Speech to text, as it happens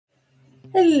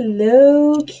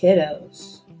Hello,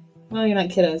 kiddos. Well, you're not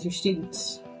kiddos, you're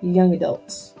students, you're young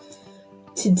adults.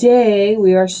 Today,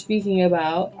 we are speaking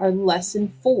about our lesson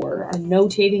 4, our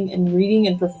notating and reading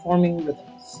and performing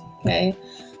rhythms. Okay?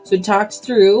 So it talks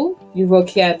through your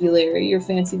vocabulary. Your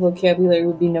fancy vocabulary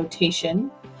would be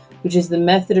notation, which is the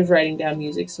method of writing down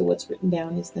music. So what's written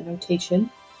down is the notation.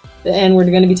 And we're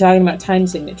going to be talking about time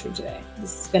signature today.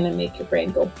 This is going to make your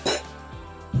brain go,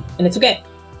 and it's okay.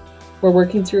 We're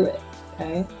working through it.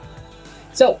 Okay,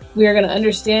 so we are going to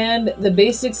understand the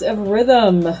basics of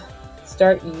rhythm,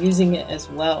 start using it as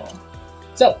well.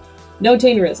 So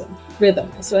notating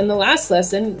rhythm. So in the last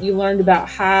lesson, you learned about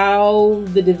how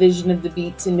the division of the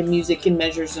beats into music and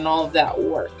measures and all of that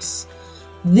works.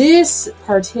 This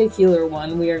particular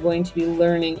one, we are going to be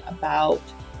learning about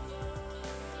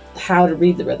how to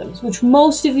read the rhythms, which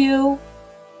most of you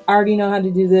already know how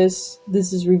to do this.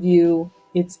 This is review.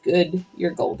 It's good.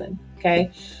 You're golden.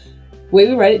 Okay. The way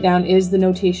we write it down is the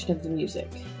notation of the music.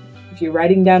 If you're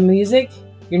writing down music,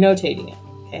 you're notating it,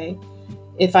 okay?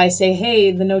 If I say,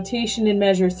 hey, the notation in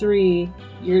measure 3,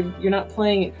 you're not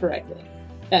playing it correctly.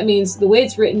 That means the way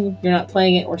it's written, you're not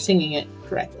playing it or singing it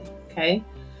correctly, okay?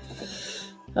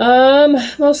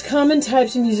 Most common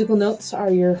types of musical notes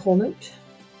are your whole note,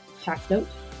 half note,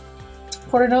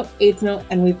 quarter note, eighth note,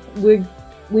 and we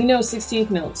know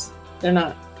 16th notes. They're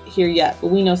not here yet, but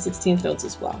we know 16th notes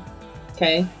as well,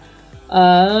 okay?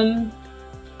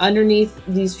 Underneath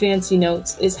these fancy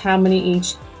notes is how many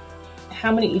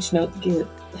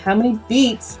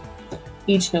beats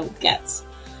each note gets.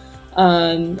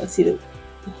 Let's see the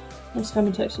most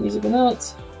common types of musical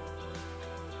notes.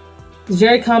 It's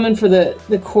very common for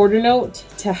the quarter note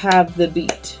to have the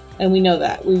beat, and we know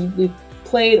that. We've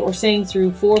played or sang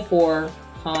through 4/4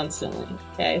 constantly.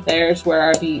 Okay, there's where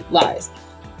our beat lies.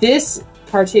 This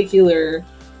particular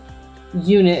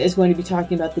unit is going to be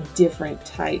talking about the different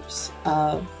types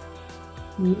of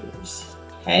meters,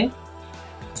 okay?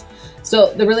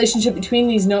 So the relationship between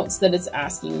these notes that it's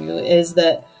asking you is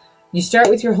that you start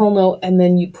with your whole note and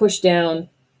then you push down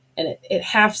and it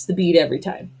halves the beat every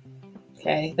time,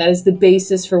 okay? That is the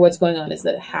basis for what's going on, is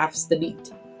that it halves the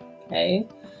beat, okay?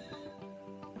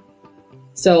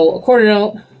 So a quarter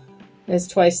note is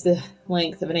twice the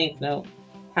length of an eighth note.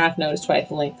 Half note is twice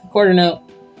the length. A quarter note,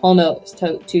 whole note is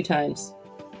 2 times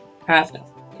half note,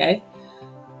 okay?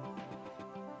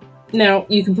 Now,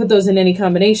 you can put those in any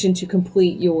combination to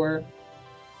complete your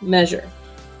measure,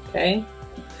 okay?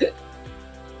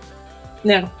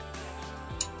 Now,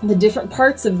 the different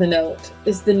parts of the note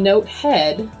is the note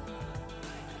head,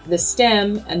 the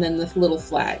stem, and then the little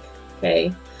flag,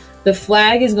 okay? The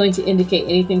flag is going to indicate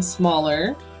anything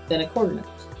smaller than a quarter note,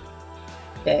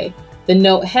 okay? The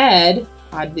note head,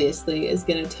 obviously, is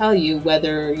going to tell you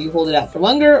whether you hold it out for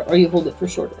longer or you hold it for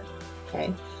shorter,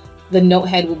 okay? The note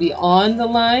head will be on the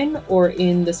line or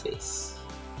in the space.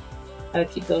 Gotta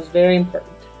keep those very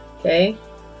important, okay?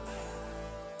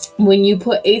 When you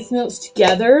put eighth notes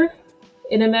together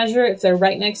in a measure, if they're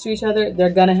right next to each other, they're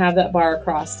gonna have that bar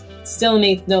across. It's still an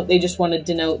eighth note, they just want to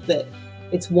denote that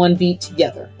it's one beat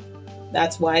together.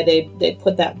 That's why they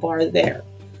put that bar there.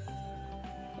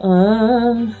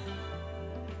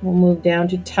 We'll move down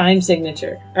to time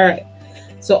signature. All right.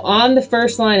 So on the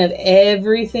first line of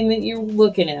everything that you're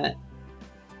looking at,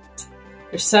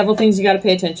 there's several things you got to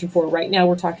pay attention for. Right now,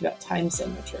 we're talking about time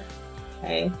signature.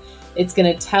 Okay. It's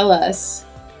going to tell us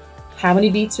how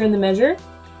many beats are in the measure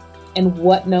and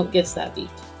what note gets that beat.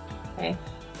 Okay.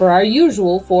 For our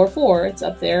usual 4/4, it's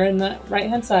up there in the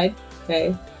right-hand side.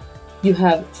 Okay. You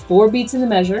have 4 beats in the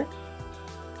measure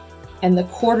and the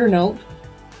quarter note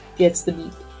gets the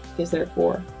beat, because there are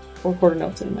 4 quarter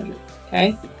notes in a measure,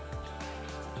 okay?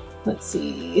 Let's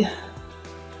see.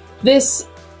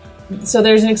 So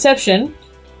there's an exception,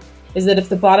 is that if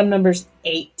the bottom number is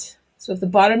 8. So if the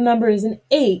bottom number is an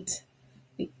 8,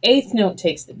 the 8th note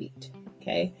takes the beat,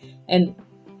 okay? And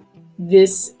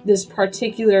this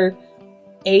particular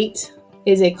 8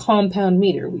 is a compound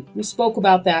meter. We spoke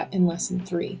about that in lesson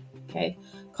 3, okay?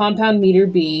 Compound meter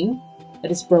being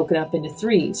that it's broken up into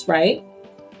 3s, right?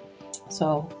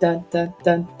 So, dun, dun,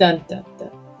 dun, dun, dun,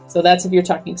 dun. So that's if you're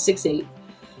talking 6/8.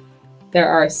 There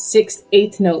are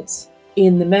 6/8 notes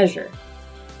in the measure,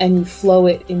 and you flow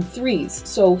it in 3s.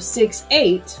 So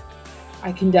 6/8,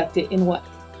 I conduct it in what?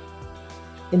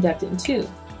 Conduct it in 2,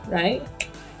 right?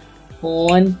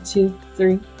 1, 2,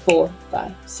 3, 4,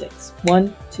 5, 6.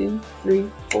 1, 2,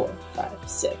 3, 4, 5,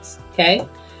 6. Okay?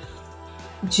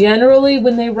 Generally,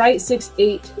 when they write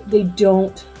 6/8, they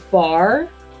don't bar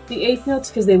the eighth notes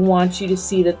because they want you to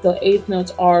see that the eighth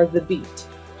notes are the beat.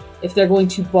 If they're going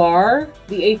to bar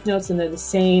the eighth notes and they're the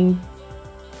same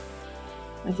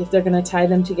Like if they're going to tie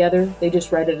them together, they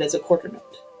just write it as a quarter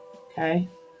note. Okay.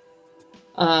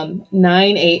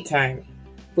 9/8 time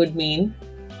would mean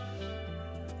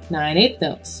 9/8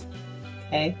 notes.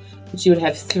 Okay. But you would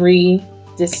have 3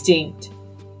 distinct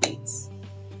beats.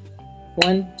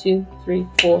 1, 2, 3,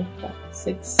 4, 5,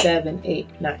 6, 7, 8,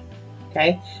 9.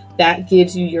 Okay. That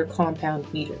gives you your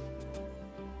compound meter.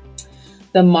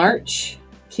 The March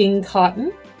King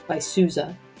Cotton by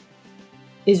Sousa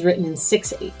is written in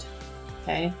 6/8.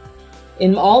 Okay.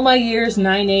 In all my years,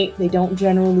 9/8, they don't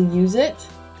generally use it.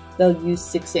 They'll use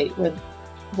 6/8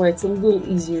 where it's a little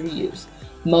easier to use.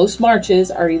 Most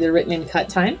marches are either written in cut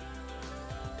time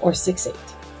or 6/8.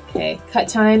 Okay. Cut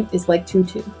time is like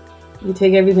 2/2. You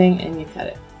take everything and you cut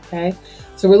it. Okay.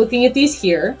 So we're looking at these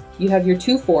here. You have your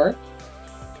 2/4,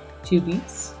 2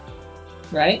 beats,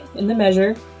 right? In the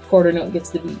measure, quarter note gets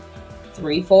the beat.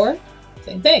 3/4,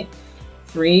 same thing.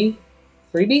 3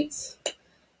 beats,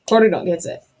 quarter note gets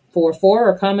it. 4/4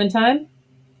 or common time,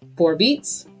 4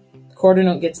 beats, quarter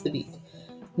note gets the beat.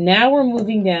 Now we're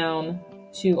moving down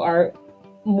to our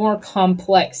more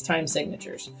complex time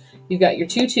signatures. You've got your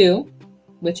 2/2,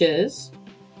 which is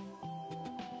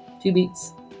 2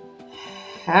 beats,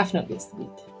 half note gets the beat.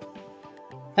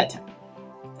 Cut time.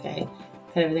 Okay,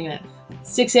 cut everything in half.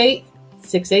 6/8,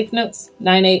 6/8 notes,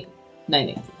 9/8,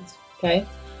 9/8 notes. Okay.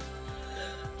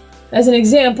 As an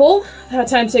example, how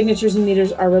time signatures and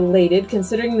meters are related,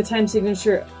 considering the time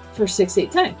signature for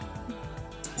 6/8 time.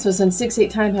 So since 6/8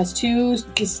 time has 2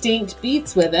 distinct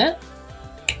beats with it,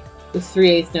 with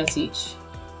 3/8 notes each,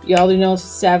 you already know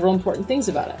several important things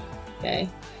about it. Okay.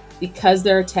 Because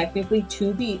there are technically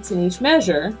 2 beats in each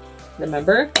measure,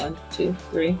 remember, 1, 2,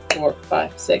 3, 4,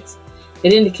 5, 6,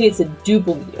 it indicates a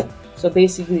duple meter. So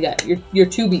basically you got your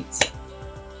 2 beats.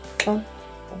 Bum,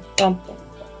 bum, bum, bum,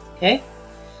 bum. Okay?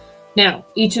 Now,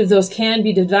 each of those can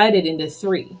be divided into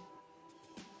 3.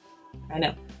 I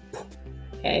know.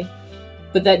 Okay?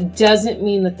 But that doesn't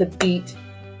mean that the beat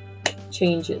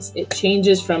changes. It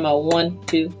changes from a 1,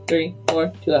 2, 3,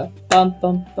 4 to a bum,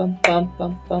 bum, bum, bum,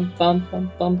 bum, bum, bum,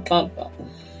 bum, bum, bum, bum.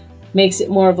 Makes it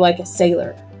more of like a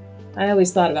sailor. I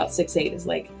always thought about 6/8 as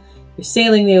like you're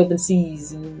sailing the open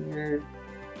seas and you're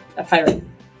a pirate.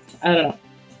 I don't know.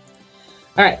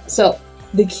 All right, so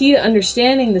the key to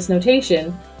understanding this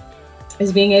notation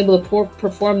is being able to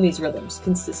perform these rhythms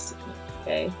consistently.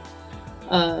 Okay,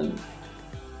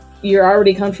 you're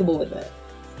already comfortable with it.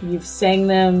 You've sang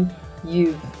them,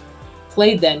 you've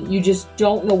played them. You just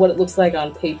don't know what it looks like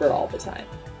on paper all the time,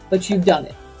 but you've done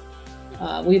it.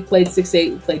 We've played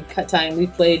 6/8, we've played cut time,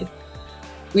 we've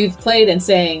played and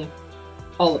sang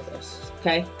all of those.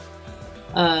 Okay.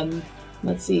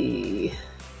 Let's see.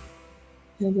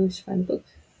 Maybe we should find a book.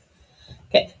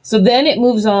 Okay, so then it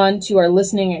moves on to our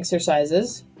listening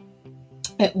exercises.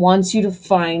 It wants you to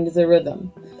find the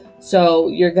rhythm. So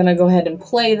you're going to go ahead and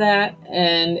play that.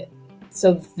 And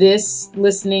so this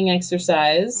listening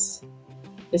exercise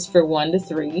is for 1 to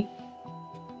 3.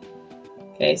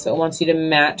 Okay, so it wants you to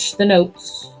match the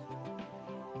notes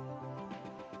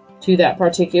to that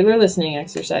particular listening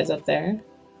exercise up there.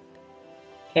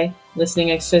 Okay, listening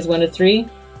exercise 1 to 3.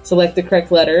 Select the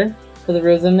correct letter for the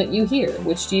rhythm that you hear.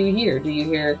 Which do you hear? Do you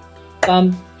hear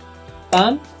bum,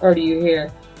 bum, or do you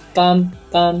hear bum,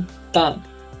 bum, bum?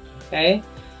 Okay,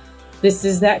 this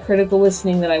is that critical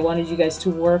listening that I wanted you guys to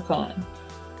work on.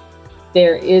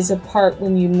 There is a part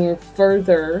when you move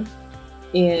further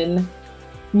in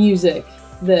music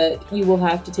that you will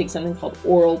have to take something called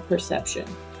oral perception.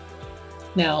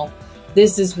 Now,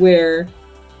 this is where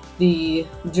the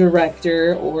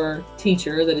director or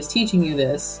teacher that is teaching you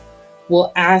this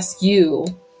will ask you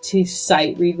to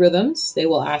sight read rhythms. They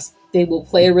will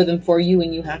play a rhythm for you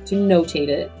and you have to notate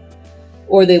it.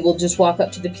 Or they will just walk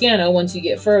up to the piano once you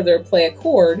get further, play a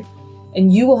chord,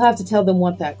 and you will have to tell them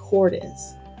what that chord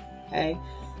is. Okay?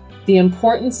 The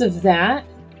importance of that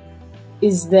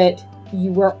is that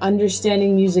you are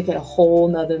understanding music at a whole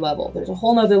nother level. There's a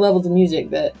whole nother level to music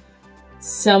that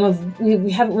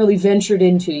we haven't really ventured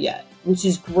into yet, which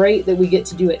is great that we get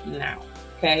to do it now.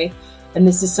 Okay? And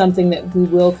this is something that we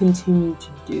will continue to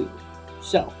do.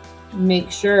 So make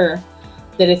sure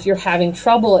that if you're having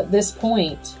trouble at this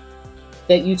point,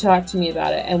 that you talk to me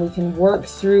about it and we can work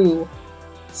through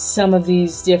some of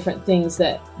these different things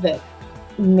that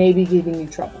may be giving you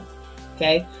trouble.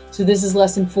 Okay, so this is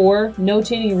lesson 4,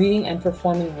 notating, reading, and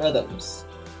performing rhythms.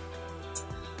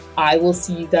 I will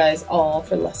see you guys all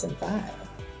for lesson 5.